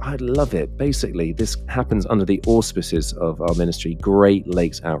it, I'd love it. Basically, this happens under the auspices of our ministry, Great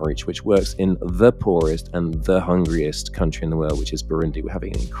Lakes Outreach, which works in the poorest and the hungriest country in the world, which is Burundi. We're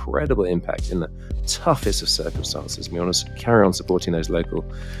having an incredible impact in the toughest of circumstances. We want to carry on supporting those local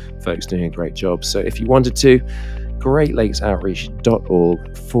folks doing a great job. So if you wanted to,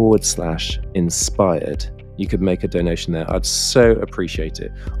 greatlakesoutreach.org/inspired. You could make a donation there. I'd so appreciate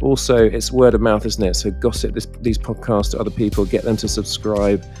it. Also, it's word of mouth, isn't it? So gossip these podcasts to other people, get them to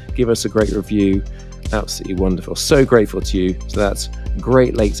subscribe, give us a great review. Absolutely wonderful. So grateful to you. So that's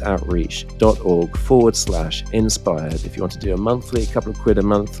greatlakesoutreach.org/inspired. If you want to do a monthly, a couple of quid a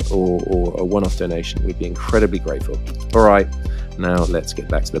month, or a one-off donation, we'd be incredibly grateful. All right, now let's get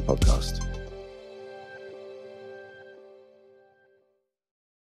back to the podcast.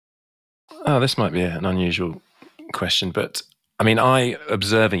 Oh, this might be an unusual question, but I mean,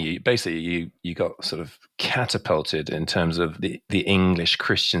 observing you, basically you got sort of catapulted in terms of the English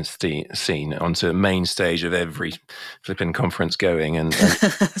Christian scene onto the main stage of every flipping conference going, and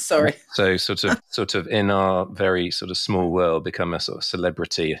Sorry. so sort of in our very sort of small world become a sort of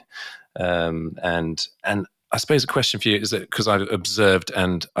celebrity. And I suppose the question for you is that, because I've observed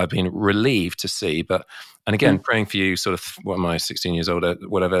and I've been relieved to see, and again, praying for you, sort of, what am I, 16 years older,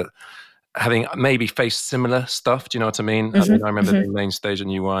 whatever, having maybe faced similar stuff. Do you know what I mean? I mean, I remember being main stage at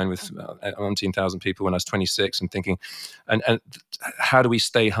New Wine with 19,000 people when I was 26 and thinking, and how do we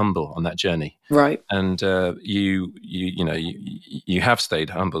stay humble on that journey? Right. And you have stayed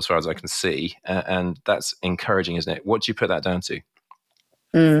humble as far as I can see, and that's encouraging, isn't it? What do you put that down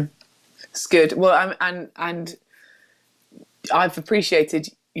to? It's good. Well, and I've appreciated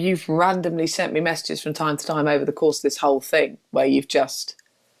you've randomly sent me messages from time to time over the course of this whole thing where you've just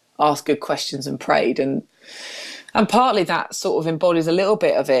asked good questions and prayed, and partly that sort of embodies a little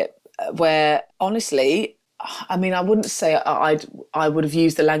bit of it, where honestly, I mean, I wouldn't say I would have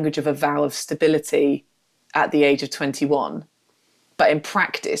used the language of a vow of stability at the age of 21, but in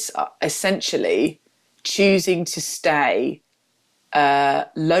practice, essentially choosing to stay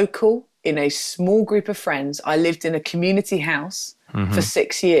local in a small group of friends. I lived in a community house for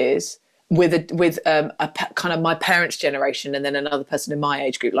 6 years with a kind of my parents' generation, and then another person in my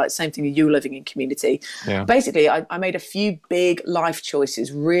age group, like same thing, you living in community. Yeah. Basically, I made a few big life choices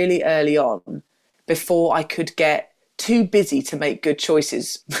really early on before I could get too busy to make good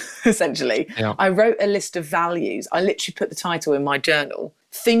choices, essentially. Yeah. I wrote a list of values. I literally put the title in my journal,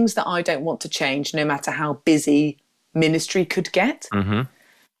 things that I don't want to change no matter how busy ministry could get.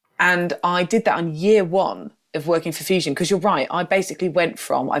 And I did that on year one of working for Fusion, because you're right, I basically went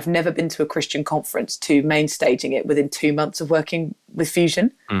from I've never been to a Christian conference to main staging it within 2 months of working with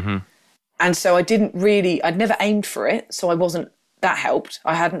Fusion. And so I'd never aimed for it, so that helped.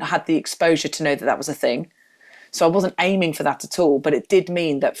 I hadn't had the exposure to know that was a thing, so I wasn't aiming for that at all. But it did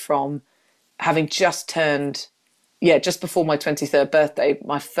mean that from having just turned just before my 23rd birthday,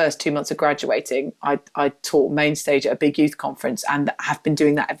 my first 2 months of graduating, I taught main stage at a big youth conference, and have been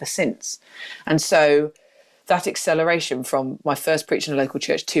doing that ever since. And so that acceleration from my first preaching in a local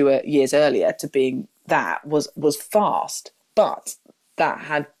church 2 years earlier to being that was fast, but that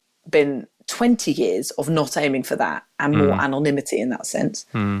had been 20 years of not aiming for that and more anonymity in that sense,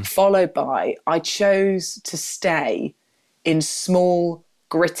 followed by I chose to stay in small,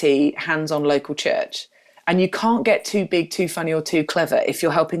 gritty, hands-on local church. And you can't get too big, too funny, or too clever if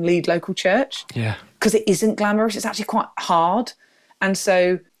you're helping lead local church. Yeah. Because it isn't glamorous. It's actually quite hard. And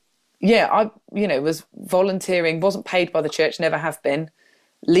so, I was volunteering, wasn't paid by the church, never have been,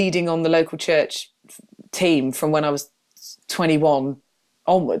 leading on the local church team from when I was 21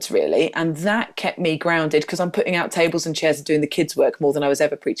 onwards, really. And that kept me grounded, because I'm putting out tables and chairs and doing the kids' work more than I was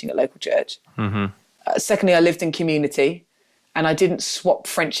ever preaching at local church. Secondly, I lived in community. And I didn't swap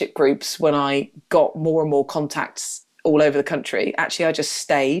friendship groups when I got more and more contacts all over the country. Actually, I just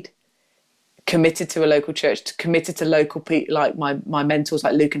stayed committed to a local church, committed to local people, like my mentors,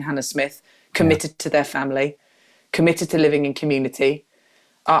 like Luke and Hannah Smith, committed to their family, committed to living in community.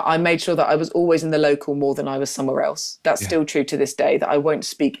 I made sure that I was always in the local more than I was somewhere else. That's still true to this day, that I won't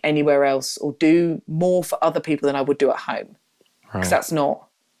speak anywhere else or do more for other people than I would do at home. Because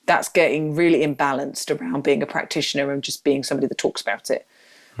that's getting really imbalanced around being a practitioner and just being somebody that talks about it.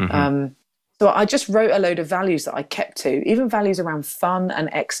 So I just wrote a load of values that I kept to, even values around fun and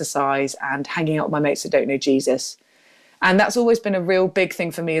exercise and hanging out with my mates that don't know Jesus. And that's always been a real big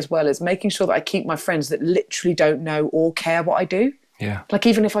thing for me as well, is making sure that I keep my friends that literally don't know or care what I do. Yeah. Like,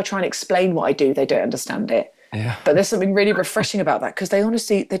 even if I try and explain what I do, they don't understand it. Yeah. But there's something really refreshing about that, because they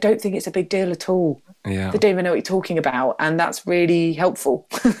don't think it's a big deal at all. Yeah. They don't even know what you're talking about. And that's really helpful.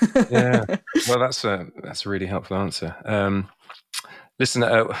 Yeah. Well, that's a really helpful answer. Listen,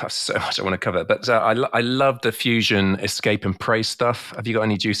 I have so much I want to cover, but I love the Fusion escape and pray stuff. Have you got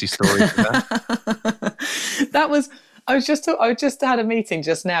any juicy stories for that? I just had a meeting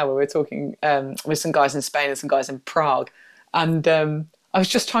just now where we were talking with some guys in Spain and some guys in Prague. And I was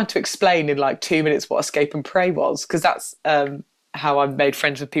just trying to explain in like 2 minutes what escape and pray was, because that's how I made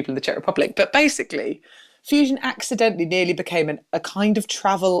friends with people in the Czech Republic. But basically, Fusion accidentally nearly became a kind of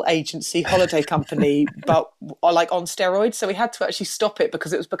travel agency, holiday company, but like on steroids. So we had to actually stop it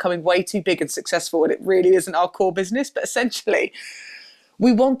because it was becoming way too big and successful, and it really isn't our core business. But essentially,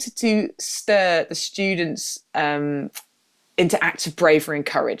 we wanted to stir the students' into acts of bravery and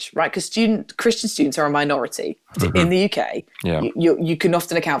courage, right? Because Christian students are a minority in the UK. Yeah. You can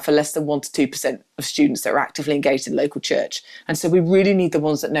often account for less than 1 to 2% of students that are actively engaged in local church. And so we really need the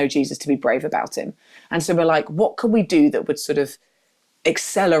ones that know Jesus to be brave about him. And so we're like, what can we do that would sort of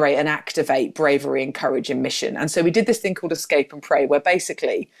accelerate and activate bravery and courage in mission? And so we did this thing called Escape and Pray, where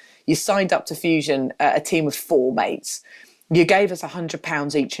basically you signed up to Fusion, a team of 4 mates. You gave us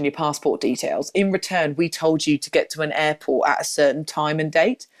 £100 each and your passport details. In return, we told you to get to an airport at a certain time and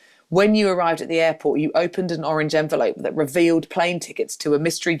date. When you arrived at the airport, you opened an orange envelope that revealed plane tickets to a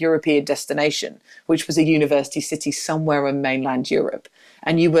mystery European destination, which was a university city somewhere in mainland Europe.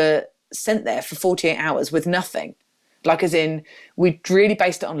 And you were sent there for 48 hours with nothing. Like, as in, we really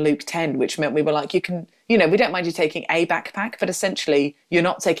based it on Luke 10, which meant we were like, we don't mind you taking a backpack, but essentially you're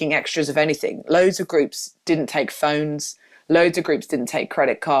not taking extras of anything. Loads of groups didn't take phones. Loads of groups didn't take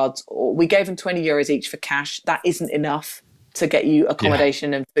credit cards. Or we gave them €20 each for cash. That isn't enough to get you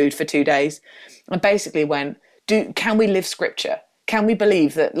accommodation and food for 2 days. And basically can we live scripture? Can we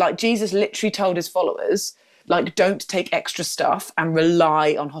believe that, like, Jesus literally told his followers, like, don't take extra stuff and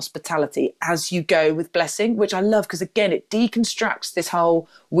rely on hospitality as you go with blessing, which I love because, again, it deconstructs this whole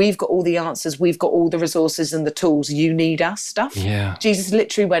we've got all the answers, we've got all the resources and the tools, you need us stuff. Yeah. Jesus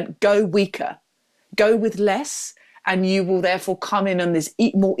literally went, go weaker, go with less, and you will therefore come in on this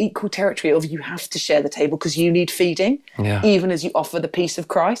more equal territory of you have to share the table because you need feeding, even as you offer the peace of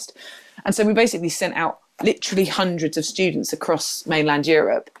Christ. And so we basically sent out literally hundreds of students across mainland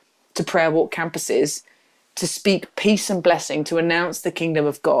Europe to prayer walk campuses to speak peace and blessing, to announce the kingdom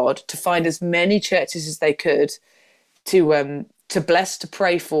of God, to find as many churches as they could, to bless, to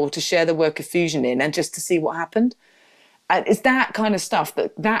pray for, to share the work of Fusion in, and just to see what happened. And it's that kind of stuff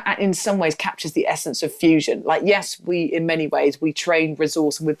that in some ways captures the essence of Fusion. Like, yes, in many ways, we train,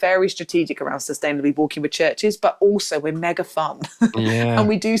 resource, and we're very strategic around sustainably walking with churches, but also we're mega fun. Yeah. And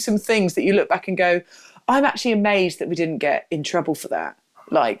we do some things that you look back and go, I'm actually amazed that we didn't get in trouble for that.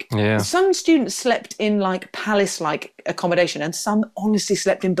 Like, some students slept in like palace-like accommodation, and some honestly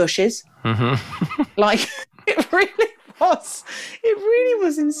slept in bushes. Mm-hmm. Like, it really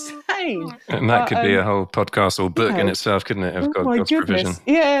was insane. And that could be a whole podcast or book in itself, couldn't it? Of God's provision.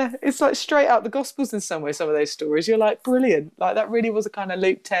 Yeah, it's like straight out the Gospels in some way. Some of those stories, you're like, brilliant. Like, that really was a kind of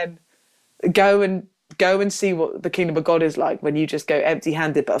Luke 10. Go and see what the kingdom of God is like when you just go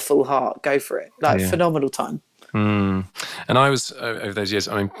empty-handed but a full heart. Go for it. Like, phenomenal time. And I was over those years,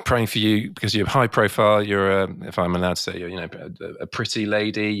 praying for you because you're high profile. You're, if I'm allowed to say, you're, a pretty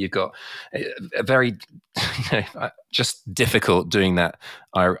lady. You've got a very, just difficult doing that.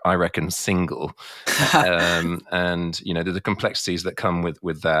 I reckon single, and the complexities that come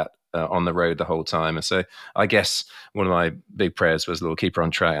with that. On the road the whole time. And so I guess one of my big prayers was, Lord, keep her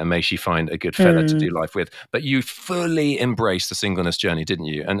on track and may she find a good fella to do life with. But you fully embraced the singleness journey, didn't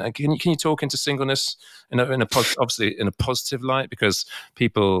you? And can you talk into singleness obviously in a positive light? Because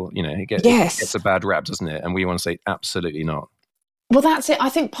people, it gets a bad rap, doesn't it? And we want to say absolutely not. Well, that's it. I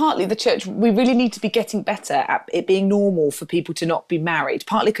think partly the church, we really need to be getting better at it being normal for people to not be married,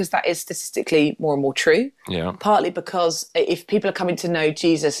 partly because that is statistically more and more true. Yeah. Partly because if people are coming to know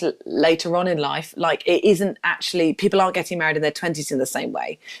Jesus later on in life, like, it isn't actually, people aren't getting married in their 20s in the same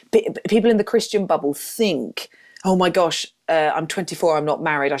way. People in the Christian bubble think, oh my gosh, I'm 24, I'm not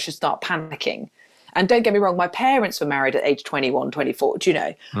married, I should start panicking. And don't get me wrong, my parents were married at age 21, 24, do you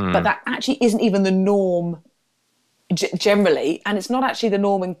know? But that actually isn't even the norm generally, and it's not actually the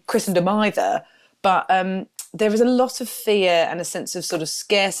norm in Christendom either, but there is a lot of fear and a sense of sort of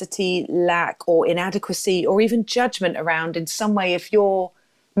scarcity, lack or inadequacy or even judgment around, in some way, if you're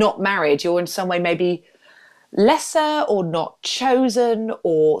not married, you're in some way maybe lesser or not chosen,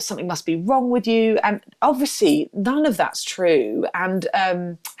 or something must be wrong with you. And obviously none of that's true. And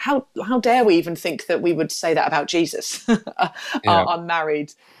how dare we even think that we would say that about Jesus, our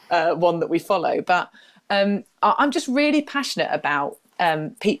unmarried one that we follow. But I'm just really passionate about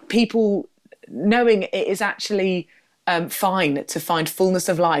people knowing it is actually fine to find fullness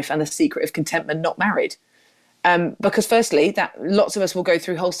of life and the secret of contentment not married. Because firstly, that lots of us will go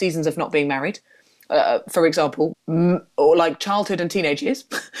through whole seasons of not being married, for example, or like childhood and teenage years,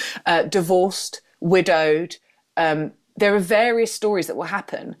 divorced, widowed. There are various stories that will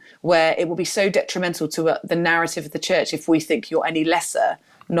happen where it will be so detrimental to the narrative of the church if we think you're any lesser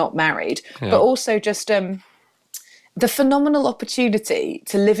not married, but also just the phenomenal opportunity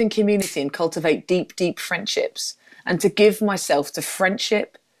to live in community and cultivate deep friendships, and to give myself to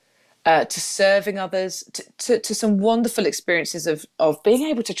friendship, to serving others, to some wonderful experiences of being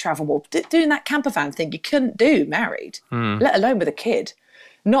able to travel more, doing that camper van thing you couldn't do married, let alone with a kid.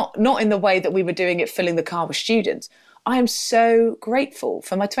 Not in the way that we were doing it, filling the car with students. I am so grateful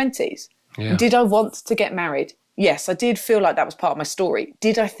for my 20s. Yeah. Did I want to get married? Yes, I did feel like that was part of my story.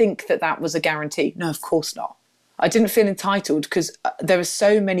 Did I think that that was a guarantee? No, of course not. I didn't feel entitled because there are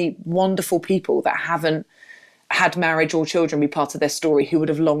so many wonderful people that haven't had marriage or children be part of their story who would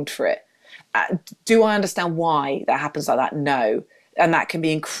have longed for it. Do I understand why that happens like that? No. And that can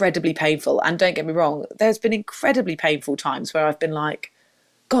be incredibly painful. And don't get me wrong, there's been incredibly painful times where I've been like,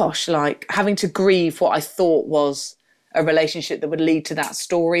 gosh, like having to grieve what I thought was a relationship that would lead to that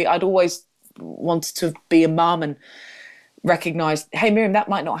story. I'd always wanted to be a mum and recognize, hey, Miriam, that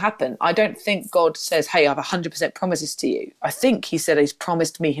might not happen. I don't think God says, hey, I have 100% promises to you. I think he said he's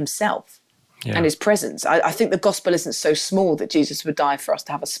promised me himself. Yeah. And his presence. I think the gospel isn't so small that Jesus would die for us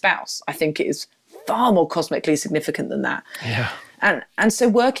to have a spouse. I think it is far more cosmically significant than that. Yeah. And so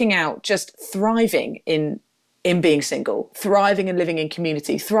working out just thriving in being single, thriving and living in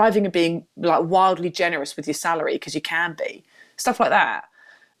community, thriving and being like wildly generous with your salary because you can be, stuff like that.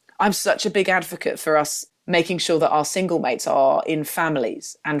 I'm such a big advocate for us making sure that our single mates are in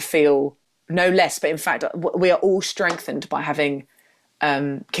families and feel no less, but in fact, we are all strengthened by having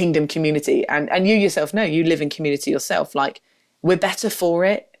kingdom community. And you yourself know, you live in community yourself. Like, we're better for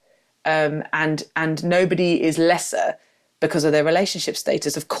it. And nobody is lesser because of their relationship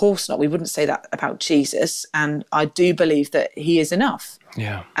status. Of course not. We wouldn't say that about Jesus. And I do believe that he is enough.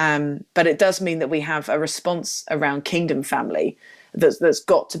 Yeah. But it does mean that we have a response around kingdom family that's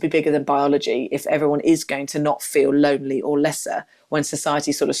got to be bigger than biology if everyone is going to not feel lonely or lesser when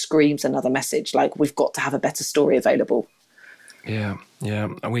society sort of screams another message. Like, we've got to have a better story available. Yeah.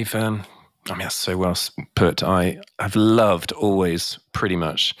 We've, that's so well put. I have loved always pretty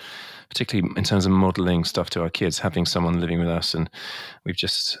much, particularly in terms of modelling stuff to our kids, having someone living with us. And we've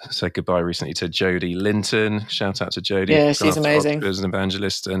just said goodbye recently to Jodie Linton. Shout out to Jodie. Yeah, she's amazing. As an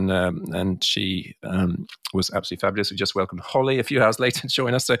evangelist, and she was absolutely fabulous. We just welcomed Holly a few hours later to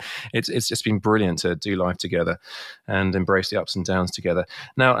join us. So it's just been brilliant to do life together and embrace the ups and downs together.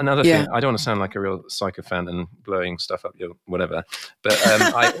 Now, another thing, I don't want to sound like a real sycophant and blowing stuff up your whatever, but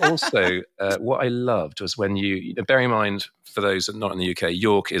I also, what I loved was when you bear in mind, for those that are not in the UK,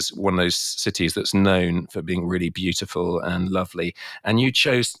 York is one of those cities that's known for being really beautiful and lovely. And you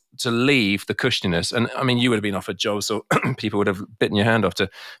chose to leave the cushioniness. And I mean, you would have been offered jobs, or people would have bitten your hand off for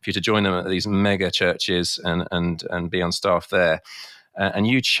you to join them at these mega churches and be on staff there. And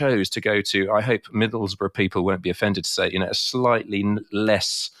you chose to go to, I hope Middlesbrough people won't be offended to say, a slightly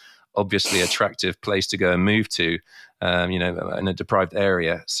less obviously attractive place to go and move to, in a deprived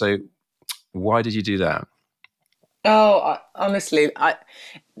area. So why did you do that? Oh, honestly,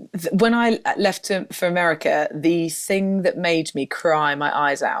 when I left for America, the thing that made me cry my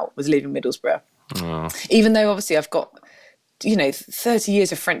eyes out was leaving Middlesbrough. Oh. Even though obviously I've got, 30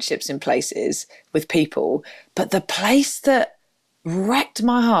 years of friendships in places with people, but the place that wrecked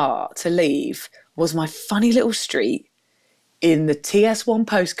my heart to leave was my funny little street in the TS1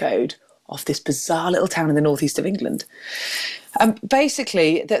 postcode of this bizarre little town in the northeast of England.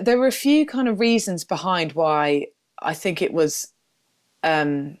 Basically, there were a few kind of reasons behind why I think it was,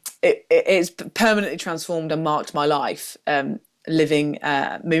 it's permanently transformed and marked my life, moving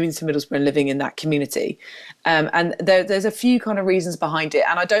to Middlesbrough and living in that community. And there's a few kind of reasons behind it.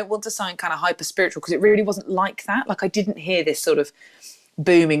 And I don't want to sound kind of hyper spiritual because it really wasn't like that. Like, I didn't hear this sort of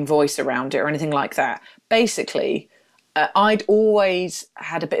booming voice around it or anything like that. Basically, I'd always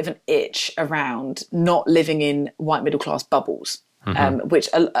had a bit of an itch around not living in white middle class bubbles. Mm-hmm.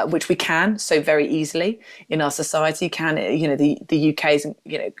 Which we can so very easily in our society. The UK is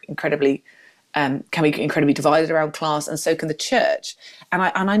incredibly can be incredibly divided around class, and so can the church. And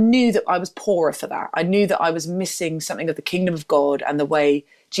I knew that I was poorer for that. I knew that I was missing something of the kingdom of God and the way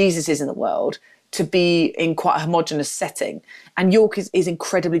Jesus is in the world to be in quite a homogenous setting. And York is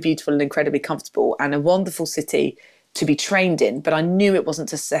incredibly beautiful and incredibly comfortable and a wonderful city to be trained in. But I knew it wasn't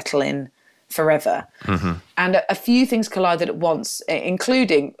to settle in forever. Mm-hmm. And a few things collided at once,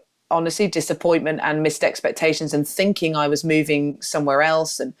 including, honestly, disappointment and missed expectations and thinking I was moving somewhere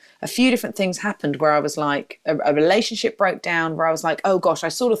else. And a few different things happened where I was like, a relationship broke down where I was like, oh gosh, I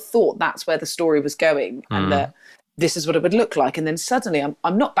sort of thought that's where the story was going and that this is what it would look like. And then suddenly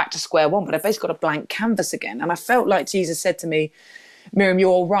I'm not back to square one, but I've basically got a blank canvas again. And I felt like Jesus said to me, Miriam, you're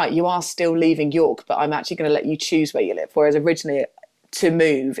all right. You are still leaving York, but I'm actually going to let you choose where you live. Whereas originally, to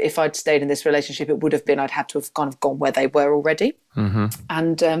move, if I'd stayed in this relationship, it would have been I'd had to have kind of gone where they were already. Mm-hmm.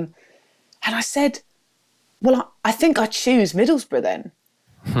 And I said, well, I think I choose Middlesbrough then.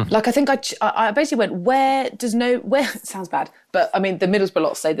 Like, I think I basically went, where, it sounds bad, but I mean, the Middlesbrough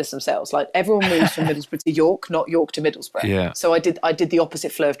lot say this themselves. Like, everyone moves from Middlesbrough to York, not York to Middlesbrough. Yeah. So I did the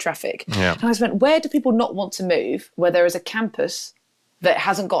opposite flow of traffic. Yeah. And I just went, where do people not want to move, where there is a campus that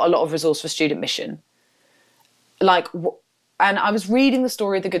hasn't got a lot of resource for student mission? Like, and I was reading the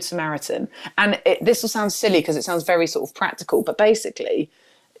story of the Good Samaritan, and this will sound silly because it sounds very sort of practical, but basically,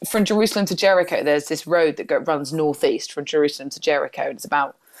 from Jerusalem to Jericho, there's this road that runs northeast from Jerusalem to Jericho, and it's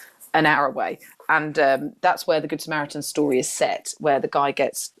about an hour away. And that's where the Good Samaritan story is set, where the guy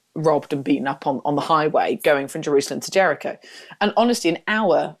gets robbed and beaten up on the highway going from Jerusalem to Jericho. And honestly, an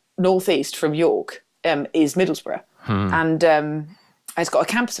hour northeast from York is Middlesbrough. And it's got a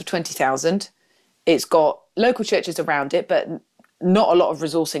campus of 20,000. It's got local churches around it, but not a lot of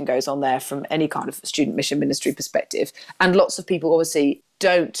resourcing goes on there from any kind of student mission ministry perspective. And lots of people obviously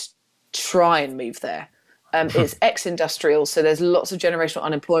don't try and move there. It's ex-industrial, so there's lots of generational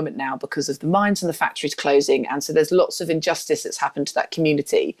unemployment now because of the mines and the factories closing. And so there's lots of injustice that's happened to that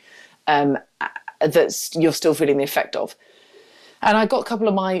community that you're still feeling the effect of. And I got a couple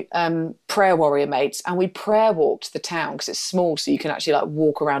of my prayer warrior mates, and we prayer walked the town because it's small, so you can actually like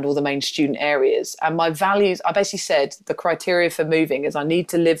walk around all the main student areas. And my values, I basically said the criteria for moving is I need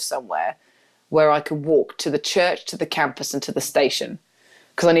to live somewhere where I can walk to the church, to the campus, and to the station,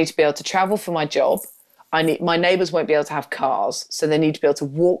 because I need to be able to travel for my job. My neighbours won't be able to have cars, so they need to be able to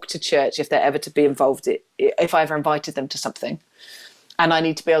walk to church if they're ever to be involved, if I ever invited them to something. And I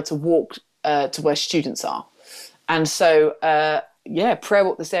need to be able to walk to where students are. And so, prayer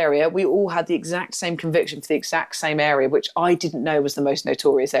walk this area. We all had the exact same conviction for the exact same area, which I didn't know was the most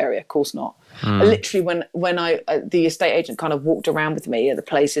notorious area. Of course not. Literally, when the estate agent kind of walked around with me at the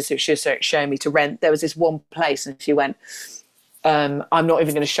places that she was showing me to rent, there was this one place, and she went, I'm not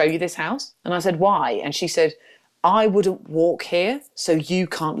even going to show you this house. And I said, why? And she said, I wouldn't walk here, so you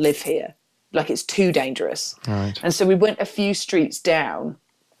can't live here. Like, it's too dangerous. Right. And so we went a few streets down,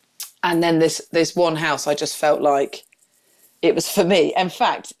 and then this one house, I just felt like it was for me. In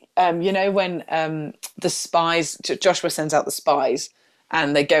fact, when the spies, Joshua sends out the spies,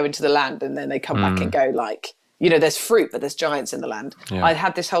 and they go into the land, and then they come back and go like, there's fruit, but there's giants in the land. Yeah. I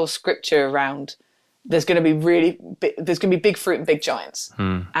had this whole scripture around, there's going to be big fruit and big giants.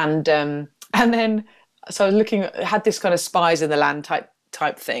 And then, so I was looking, had this kind of spies in the land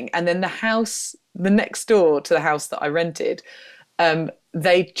type thing. And then the next door to the house that I rented,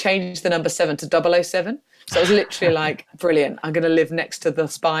 they changed the number 7 to 007. So it was literally like, brilliant, I'm going to live next to the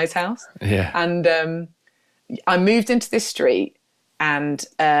spy's house. Yeah. And I moved into this street, and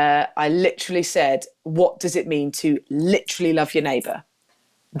I literally said, what does it mean to literally love your neighbour?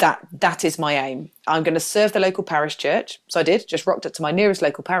 That is my aim. I'm going to serve the local parish church. So I did, just rocked up to my nearest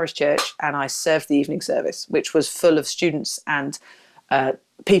local parish church, and I served the evening service, which was full of students and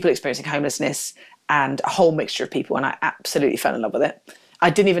people experiencing homelessness and a whole mixture of people. And I absolutely fell in love with it. I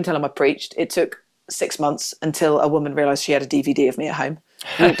didn't even tell them I preached. It took 6 months until a woman realised she had a DVD of me at home,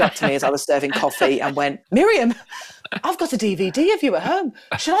 walked up to me as I was serving coffee and went, Miriam, I've got a DVD of you at home.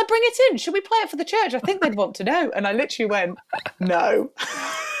 Should I bring it in? Should we play it for the church? I think they'd want to know. And I literally went, no,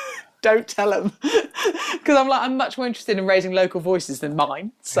 don't tell them. Because I'm much more interested in raising local voices than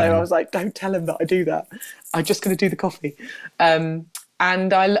mine. So I was like, don't tell them that I do that. I'm just going to do the coffee.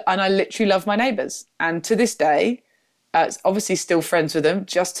 And I literally love my neighbours. And to this day, obviously still friends with them.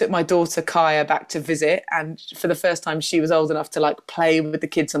 Just took my daughter Kaya back to visit, and for the first time she was old enough to like play with the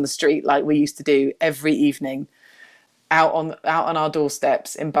kids on the street like we used to do every evening out on our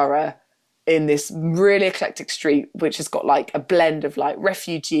doorsteps in Borough, in this really eclectic street which has got like a blend of like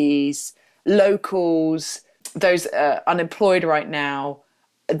refugees, locals, those unemployed right now,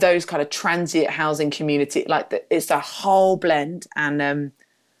 those kind of transient housing community, it's a whole blend. And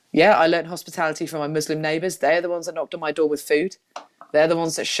I learned hospitality from my Muslim neighbours. They're the ones that knocked on my door with food. They're the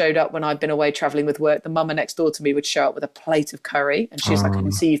ones that showed up when I'd been away travelling with work. The mama next door to me would show up with a plate of curry, and she was like, I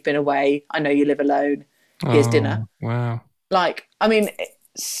can see you've been away. I know you live alone. Here's dinner. Wow.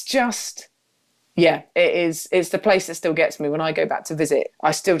 It's just, it is. It's the place that still gets me. When I go back to visit,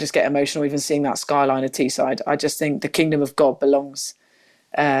 I still just get emotional even seeing that skyline of Teesside. I just think the kingdom of God belongs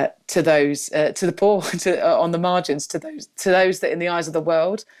to those, to the poor, on the margins, to those that in the eyes of the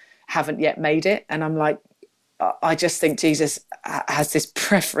world haven't yet made it. And I'm like, I just think Jesus has this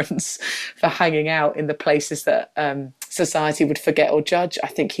preference for hanging out in the places that society would forget or judge. I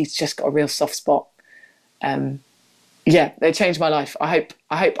think he's just got a real soft spot. They changed my life. I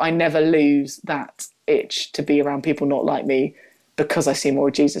hope I never lose that itch to be around people not like me, because I see more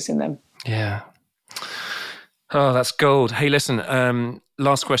of Jesus in them. Yeah. Oh, that's gold. Hey, listen,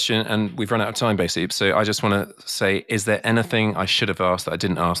 last question, and we've run out of time, basically. So I just want to say, is there anything I should have asked that I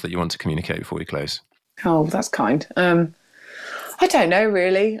didn't ask that you want to communicate before we close? Oh, that's kind. I don't know,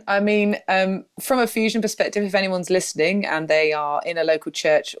 really. I mean, from a Fusion perspective, if anyone's listening and they are in a local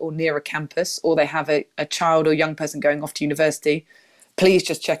church or near a campus, or they have a child or young person going off to university, please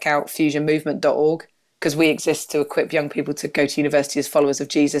just check out fusionmovement.org, because we exist to equip young people to go to university as followers of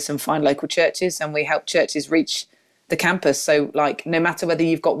Jesus and find local churches, and we help churches reach the campus. So, like, no matter whether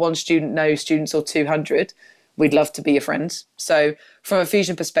you've got one student, no students, or 200, we'd love to be your friends. So from a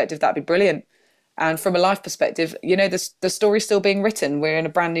Fusion perspective, that'd be brilliant. And from a life perspective, you know, the story's still being written. We're in a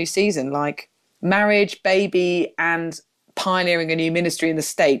brand new season, like marriage, baby, and pioneering a new ministry in the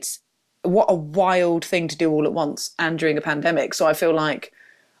States. What a wild thing to do all at once and during a pandemic. So I feel like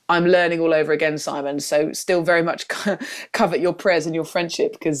I'm learning all over again, Simon. So still very much covet your prayers and your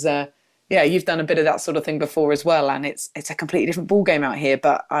friendship, because, yeah, you've done a bit of that sort of thing before as well. And it's a completely different ball game out here.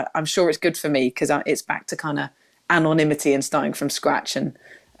 But I'm sure it's good for me, because it's back to kind of anonymity and starting from scratch. And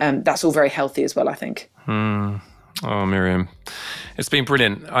that's all very healthy as well, I think. Oh, Miriam, it's been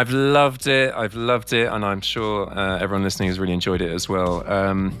brilliant. I've loved it. And I'm sure everyone listening has really enjoyed it as well.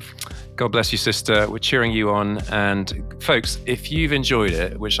 God bless you, sister. We're cheering you on. And folks, if you've enjoyed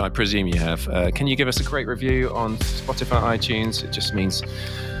it, which I presume you have, can you give us a great review on Spotify, iTunes? It just means,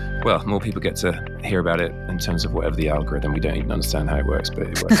 well, more people get to hear about it in terms of whatever the algorithm. We don't even understand how it works, but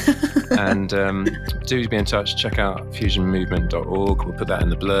it works. And do be in touch. Check out fusionmovement.org. We'll put that in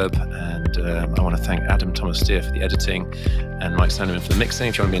the blurb. And I want to thank Adam Thomas Steer for the editing and Mike Sandeman for the mixing.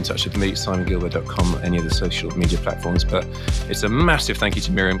 If you want to be in touch with me, simongilbert.com, any of the social media platforms. But it's a massive thank you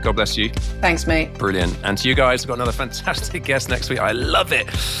to Miriam. God bless you. Thanks, mate. Brilliant. And to you guys, we've got another fantastic guest next week. I love it.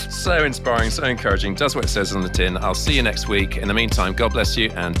 So inspiring, so encouraging. Does what it says on the tin. I'll see you next week. In the meantime, God bless you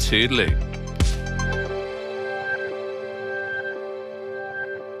and toodaloo.